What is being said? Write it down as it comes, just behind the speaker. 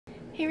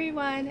Hey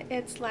everyone,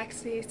 it's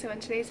Lexie. So in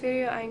today's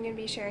video I'm going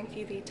to be sharing with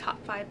you the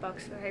top 5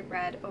 books that I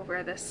read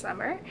over this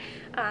summer.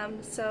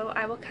 So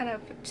I will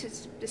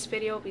this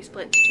video will be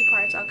split into 2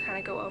 parts. I'll kind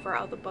of go over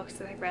all the books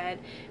that I read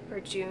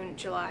for June,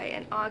 July,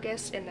 and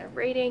August in their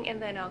rating,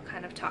 and then I'll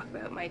kind of talk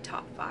about my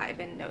top 5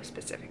 in no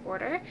specific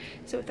order.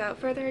 So without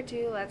further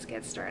ado, let's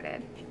get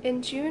started.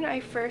 In June I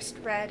first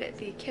read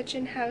The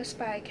Kitchen House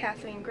by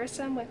Kathleen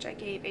Grissom, which I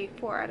gave a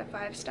 4 out of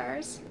 5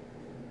 stars.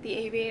 The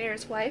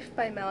Aviator's Wife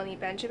by Melanie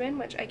Benjamin,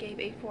 which I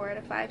gave a 4 out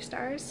of 5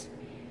 stars.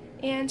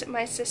 And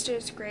My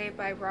Sister's Grave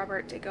by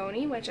Robert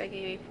Dugoni, which I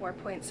gave a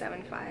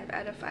 4.75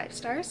 out of 5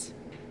 stars.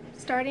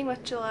 Starting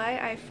with July,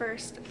 I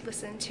first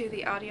listened to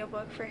the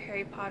audiobook for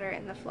Harry Potter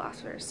and the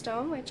Philosopher's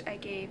Stone, which I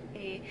gave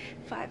a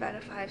 5 out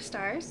of 5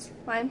 stars.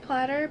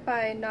 Platter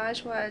by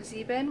Najwa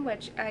Zebian,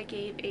 which I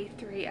gave a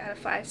 3 out of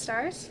 5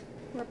 stars.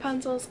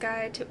 Rapunzel's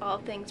Guide to All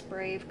Things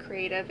Brave,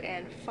 Creative,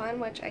 and Fun,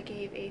 which I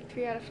gave a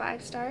 3 out of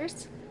 5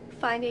 stars.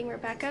 Finding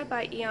Rebecca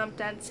by Eoin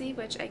Dempsey,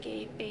 which I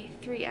gave a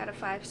 3 out of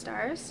 5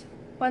 stars.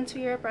 Once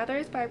We Were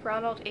Brothers by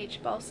Ronald H.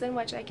 Balson,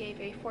 which I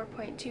gave a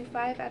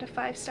 4.25 out of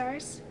 5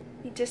 stars.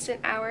 The Distant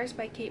Hours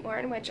by Kate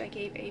Morton, which I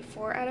gave a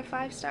 4 out of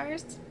 5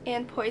 stars.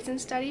 And Poison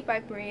Study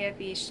by Maria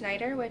V.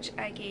 Schneider, which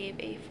I gave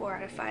a 4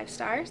 out of 5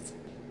 stars.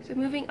 So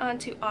moving on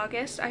to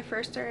August, I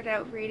first started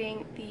out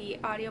reading the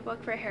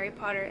audiobook for Harry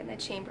Potter and the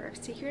Chamber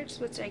of Secrets,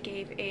 which I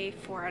gave a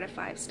 4 out of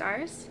 5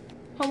 stars.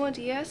 Homo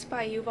Deus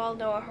by Yuval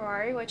Noah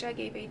Harari, which I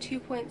gave a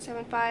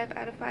 2.75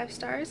 out of 5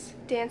 stars.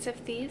 Dance of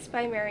Thieves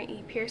by Mary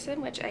E.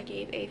 Pearson, which I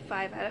gave a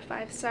 5 out of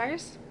 5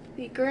 stars.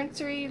 The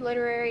Guernsey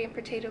Literary and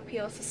Potato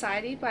Peel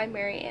Society by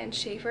Mary Ann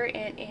Shaffer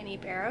and Annie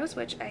Barrows,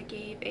 which I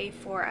gave a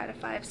 4 out of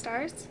 5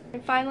 stars.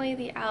 And finally,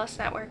 The Alice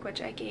Network,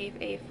 which I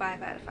gave a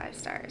 5 out of 5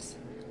 stars.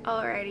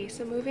 Alrighty,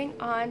 so moving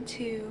on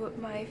to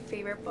my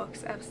favorite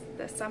books of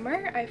the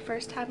summer, I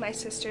first had My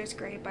Sister's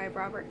Grave by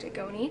Robert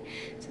Dugoni.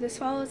 So this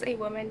follows a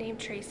woman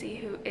named Tracy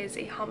who is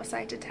a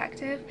homicide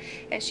detective,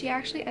 and she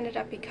actually ended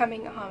up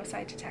becoming a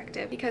homicide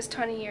detective because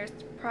 20 years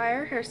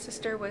prior her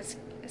sister was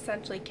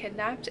essentially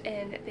kidnapped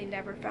and they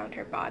never found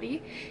her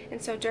body.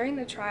 And so during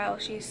the trial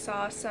she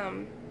saw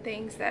some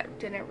things that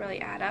didn't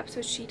really add up,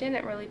 so she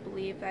didn't really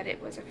believe that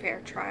it was a fair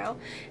trial,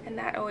 and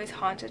that always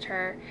haunted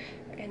her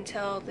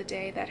until the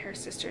day that her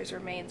sister's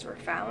remains were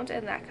found,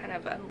 and that kind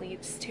of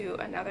leads to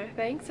another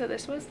thing. So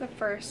this was the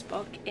first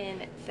book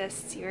in this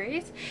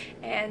series,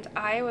 and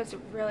I was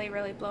really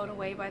blown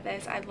away by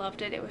this. I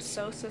loved it. It was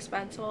so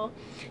suspenseful,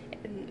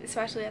 and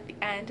especially at the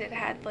end it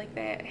had like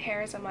the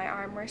hairs on my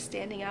arm were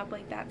standing up,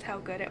 like that's how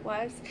good it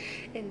was.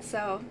 And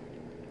so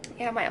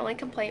yeah, my only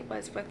complaint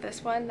was with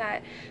this one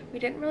that we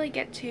didn't really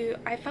get to,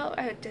 I felt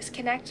a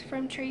disconnect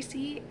from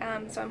Tracy,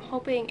 so I'm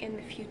hoping in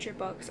the future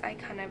books I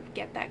kind of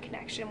get that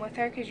connection with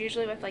her, because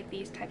usually with like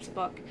these types of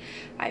book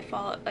I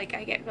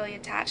get really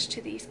attached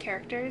to these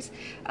characters,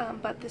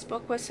 but this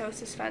book was so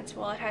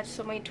suspenseful. It had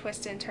so many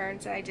twists and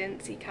turns that I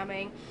didn't see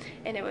coming,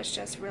 and it was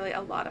just really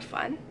a lot of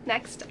fun.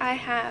 Next I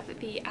have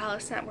The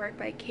Alice Network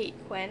by Kate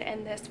Quinn,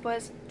 and this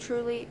was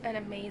truly an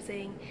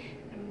amazing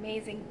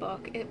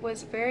book. It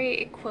was very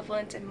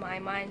equivalent in my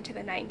mind to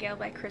The Nightingale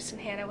by Kristen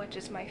Hanna, which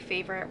is my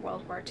favorite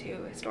World War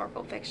II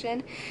historical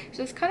fiction.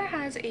 So this kind of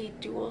has a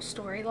dual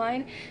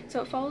storyline.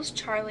 So it follows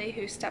Charlie,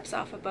 who steps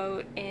off a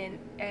boat in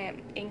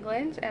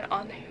England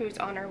and who's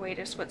on her way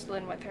to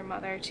Switzerland with her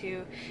mother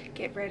to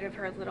get rid of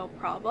her little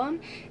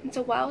problem. And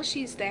so while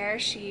she's there,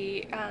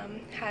 she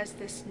has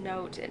this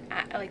note and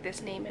like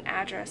this name and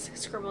address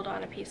scribbled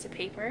on a piece of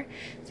paper.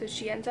 So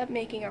she ends up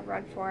making a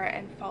run for it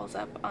and falls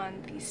up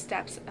on the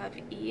steps of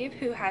Eve,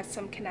 who has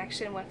some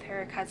connection with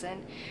her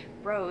cousin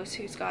Rose,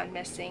 who's gone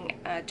missing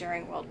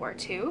during World War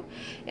II.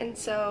 And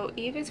so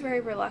Eve is very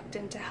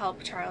reluctant to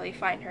help Charlie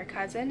find her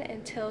cousin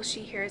until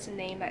she hears a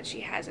name that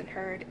she hasn't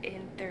heard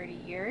in 30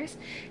 years,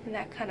 and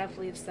that kind of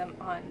leads them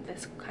on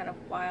this kind of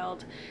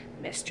wild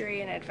mystery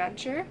and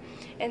adventure.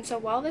 And so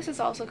while this is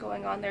also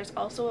going on, there's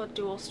also a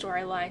dual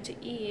storyline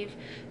to Eve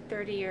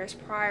 30 years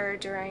prior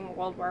during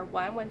World War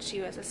I, when she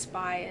was a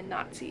spy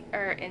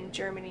in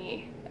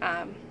Germany,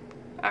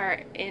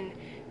 in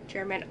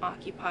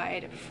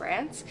German-occupied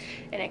France,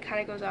 and it kind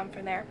of goes on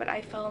from there. But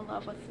I fell in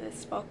love with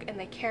this book and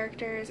the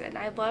characters, and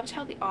I loved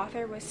how the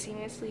author was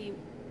seamlessly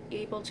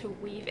able to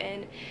weave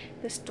in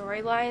the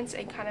storylines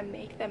and kind of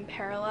make them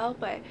parallel,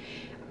 but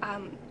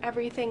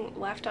everything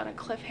left on a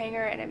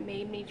cliffhanger, and it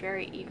made me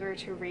very eager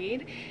to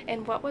read.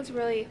 And what was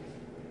really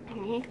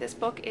unique, this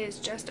book is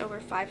just over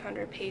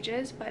 500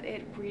 pages, but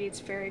it reads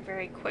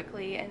very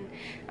quickly, and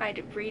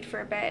I'd read for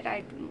a bit,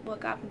 I'd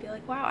look up and be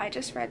like, wow, I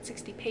just read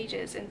 60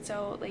 pages. And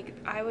so like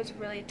I was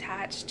really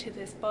attached to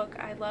this book.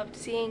 I loved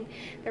seeing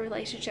the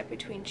relationship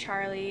between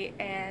Charlie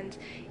and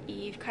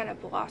Eve kind of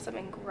blossom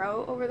and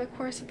grow over the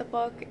course of the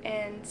book,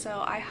 and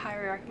so I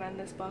highly recommend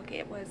this book.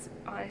 It was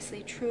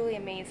honestly truly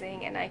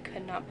amazing, and I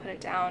could not put it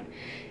down.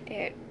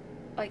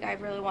 I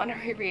really want to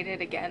reread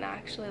it again,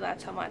 actually.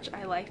 That's how much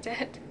I liked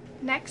it.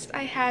 Next,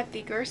 I have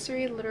the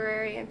Guernsey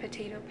Literary and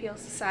Potato Peel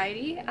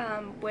Society,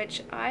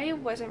 which I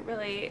was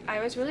really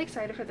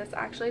excited for this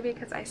actually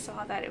because I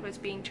saw that it was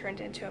being turned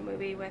into a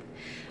movie with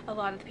a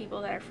lot of the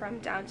people that are from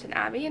Downton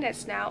Abbey, and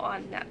it's now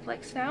on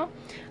Netflix now,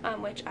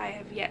 which I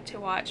have yet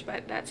to watch,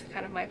 but that's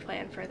kind of my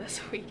plan for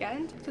this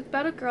weekend. So it's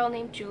about a girl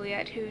named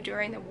Juliet who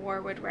during the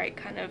war would write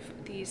kind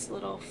of these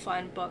little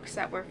fun books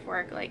that were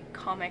for like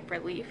comic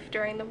relief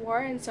during the war,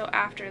 and so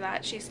after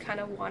that she's kind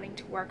of wanting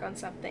to work on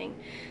something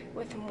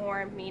with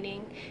more meaning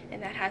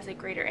and that has a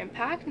greater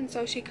impact, and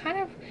so she kind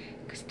of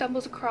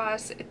stumbles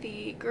across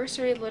the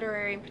Guernsey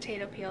Literary and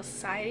Potato Peel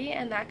Society,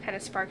 and that kind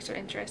of sparks her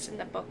interest and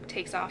the book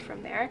takes off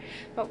from there.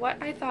 But what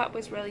I thought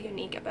was really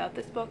unique about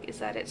this book is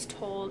that it's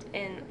told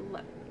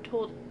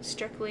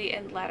strictly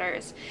in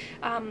letters,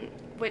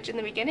 which in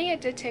the beginning it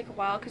did take a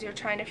while because you're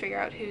trying to figure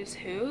out who's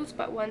whose,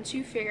 but once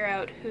you figure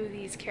out who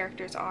these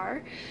characters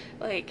are,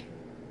 like,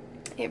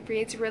 it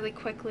reads really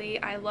quickly.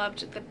 I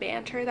loved the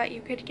banter that you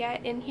could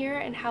get in here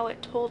and how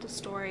it told a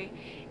story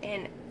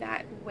in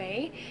that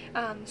way.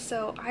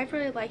 So I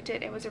really liked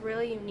it. It was a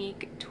really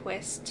unique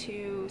twist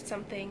to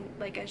something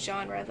like a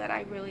genre that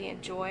I really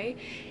enjoy,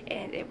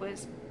 and it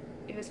was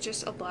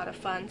just a lot of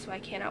fun, so I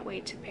cannot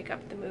wait to pick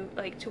up the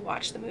movie, to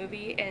watch the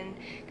movie and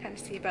kind of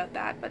see about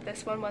that. But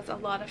this one was a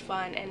lot of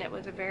fun and it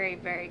was a very,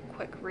 very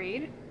quick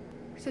read.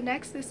 So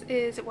next, this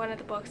is one of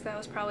the books that I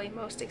was probably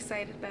most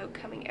excited about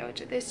coming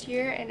out this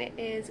year, and it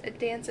is A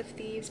Dance of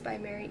Thieves by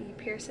Mary E.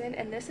 Pearson,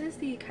 and this is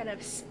the kind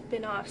of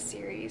spin-off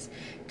series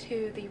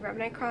to the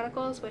Revenant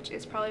Chronicles, which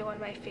is probably one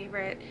of my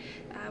favorite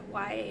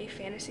YA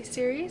fantasy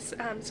series.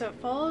 So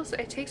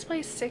it takes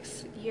place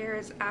 6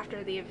 years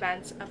after the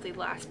events of the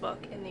last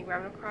book in the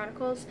Revenant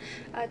Chronicles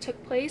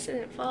took place, and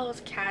it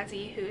follows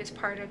Cassie, who is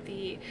part of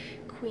the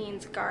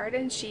Queen's Guard,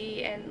 and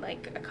she and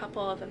like a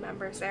couple of the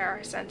members there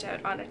are sent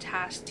out on a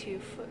task to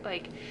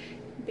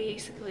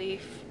basically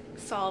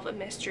solve a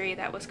mystery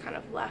that was kind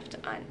of left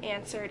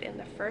unanswered in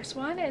the first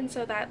one, and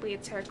so that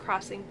leads her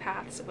crossing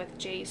paths with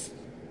Jace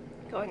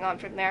going on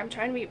from there. I'm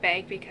trying to be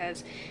vague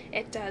because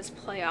it does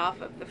play off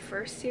of the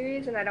first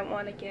series and I don't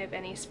want to give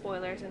any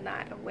spoilers in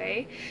that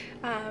away,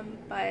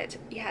 but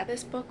yeah,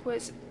 this book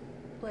was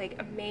like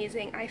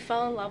amazing. I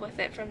fell in love with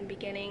it from the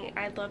beginning.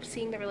 I loved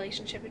seeing the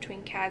relationship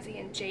between Cassie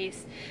and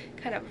Jace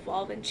kind of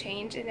evolve and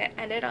change, and it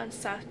ended on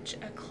such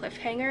a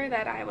cliffhanger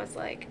that I was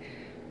like,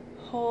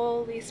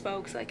 holy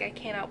smokes, like I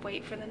cannot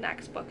wait for the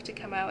next book to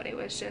come out. It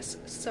was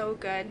just so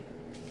good.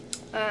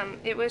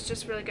 It was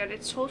just really good.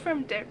 It's told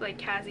from like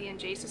Cassie and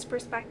Jace's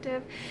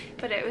perspective,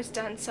 but it was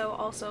done so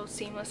also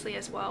seamlessly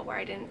as well, where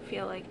I didn't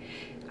feel like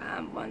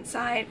one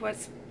side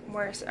was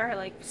worse or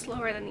like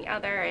slower than the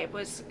other. It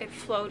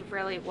flowed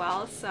really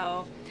well,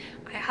 so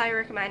I highly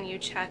recommend you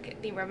check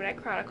the Revenant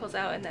Chronicles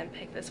out and then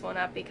pick this one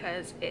up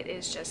because it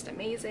is just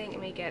amazing,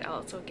 and we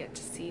also get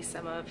to see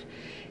some of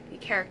the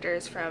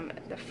characters from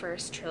the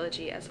first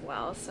trilogy as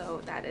well,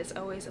 so that is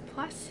always a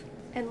plus.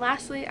 And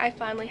lastly, I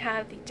finally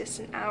have The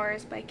Distant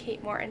Hours by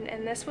Kate Morton,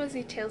 and this was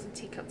the Tales and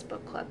Teacups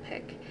book club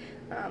pick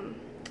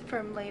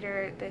from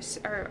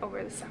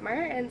over the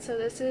summer, and so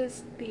this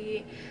is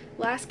the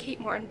last Kate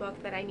Morton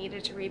book that I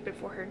needed to read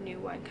before her new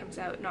one comes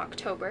out in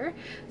October.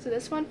 So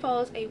this one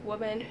follows a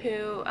woman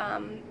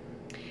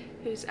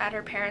who's at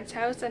her parents'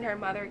 house, and her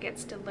mother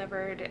gets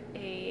delivered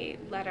a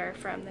letter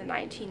from the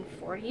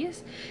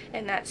 1940s,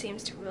 and that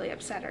seems to really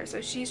upset her.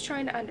 So she's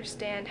trying to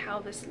understand how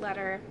this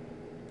letter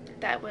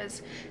that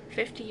was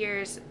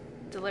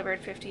delivered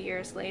 50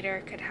 years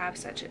later could have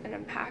such an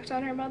impact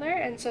on her mother,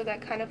 and so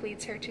that kind of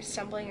leads her to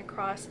stumbling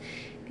across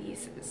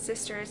these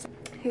sisters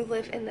who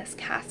live in this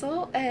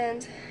castle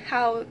and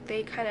how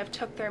they kind of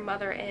took their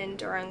mother in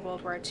during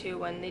World War II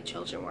when the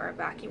children were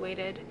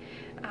evacuated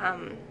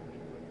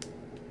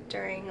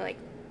during like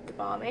the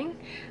bombing,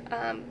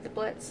 the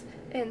Blitz.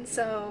 And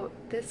so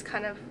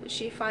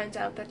she finds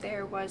out that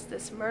there was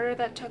this murder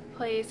that took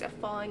place, a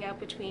falling out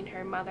between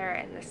her mother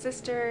and the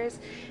sisters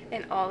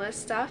and all this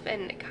stuff,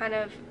 and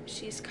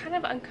she's kind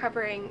of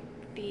uncovering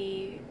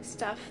the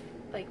stuff,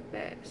 like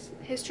the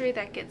history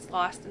that gets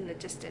lost in the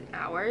distant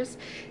hours.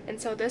 And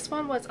so this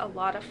one was a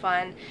lot of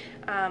fun.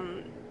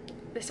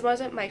 This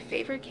wasn't my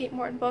favorite Kate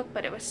Morton book,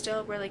 but it was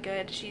still really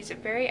good. She's a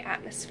very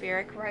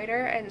atmospheric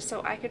writer, and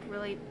so I could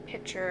really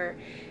picture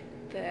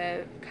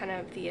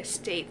the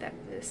estate that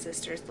the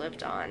sisters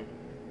lived on.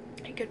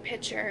 I could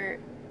picture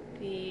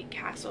the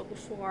castle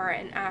before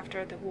and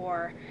after the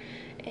war,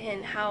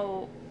 and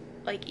how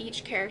like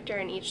each character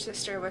and each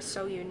sister was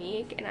so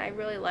unique, and I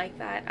really like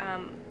that.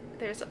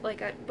 There's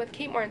with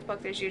Kate Morton's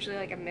book, there's usually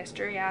like a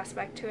mystery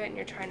aspect to it, and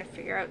you're trying to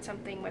figure out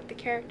something with the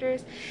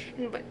characters,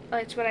 and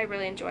it's what I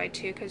really enjoyed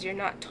too, because you're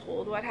not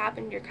told what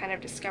happened, you're kind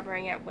of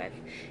discovering it with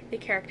the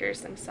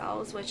characters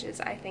themselves, which is,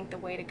 I think, the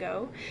way to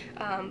go.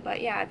 But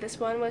yeah, this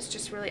one was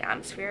just really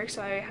atmospheric,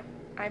 so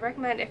I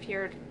recommend if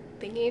you're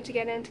thinking to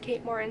get into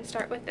Kate Morton,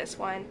 start with this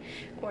one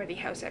or The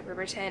House at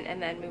Riverton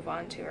and then move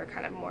on to her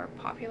kind of more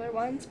popular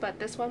ones. But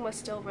this one was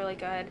still really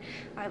good.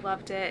 I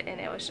loved it and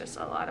it was just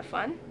a lot of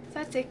fun. So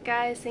that's it,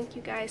 guys. Thank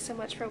you guys so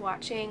much for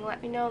watching.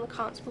 Let me know in the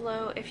comments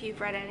below if you've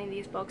read any of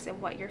these books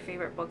and what your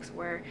favorite books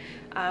were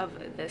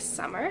of this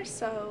summer.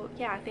 So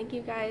yeah, thank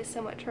you guys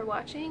so much for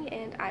watching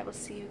and I will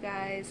see you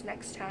guys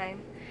next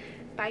time.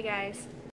 Bye, guys.